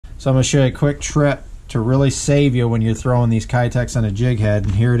So I'm going to show you a quick trick to really save you when you're throwing these Kitex on a jig head,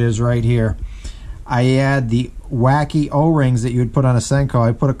 and here it is right here. I add the wacky O-rings that you would put on a Senko.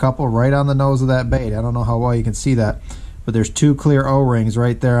 I put a couple right on the nose of that bait. I don't know how well you can see that, but there's 2 clear O-rings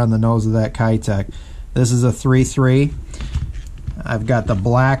right there on the nose of that Kitex. This is a 3-3. I've got the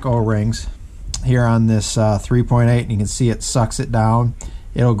black O-rings here on this 3.8, and you can see it sucks it down.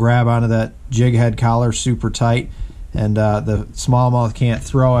 It'll grab onto that jig head collar super tight, and the smallmouth can't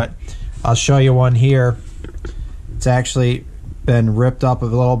throw it. I'll show you one here. It's actually been ripped up a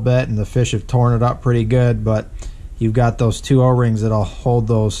little bit and the fish have torn it up pretty good, but you've got those 2 O-rings that'll hold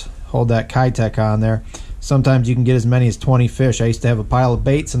that Kitex on there. Sometimes you can get as many as 20 fish. I used to have a pile of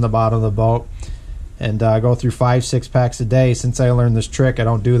baits in the bottom of the boat and go through 5-6 packs a day. Since I learned this trick, I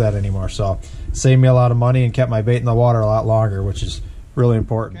don't do that anymore, so it saved me a lot of money and kept my bait in the water a lot longer, which is really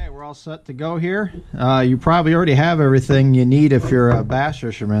important. Okay, we're all set to go here. You probably already have everything you need if you're a bass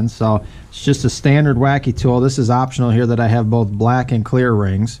fisherman, so it's just a standard wacky tool. This is optional here that I have both black and clear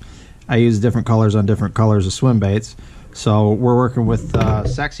rings. I use different colors on different colors of swim baits. So we're working with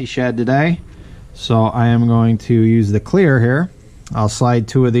Sexy Shad today, so I am going to use the clear here. I'll slide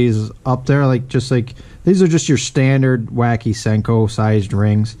 2 of these up there, just like these are just your standard wacky Senko sized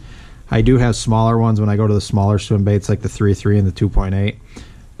rings. I do have smaller ones when I go to the smaller swim baits like the 3.3 and the 2.8,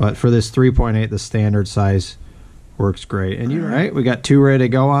 but for this 3.8 the standard size works great. And you're right, we got 2 ready to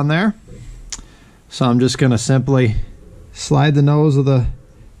go on there. So I'm just going to simply slide the nose of the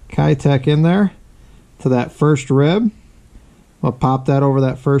Kitex in there to that first rib. I'll pop that over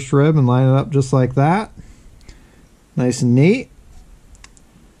that first rib and line it up just like that. Nice and neat.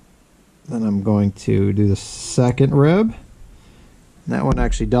 Then I'm going to do the second rib. That one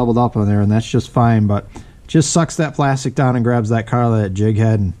actually doubled up on there, and that's just fine, but just sucks that plastic down and grabs that collar of that jig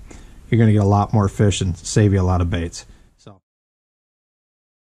head, and you're going to get a lot more fish and save you a lot of baits.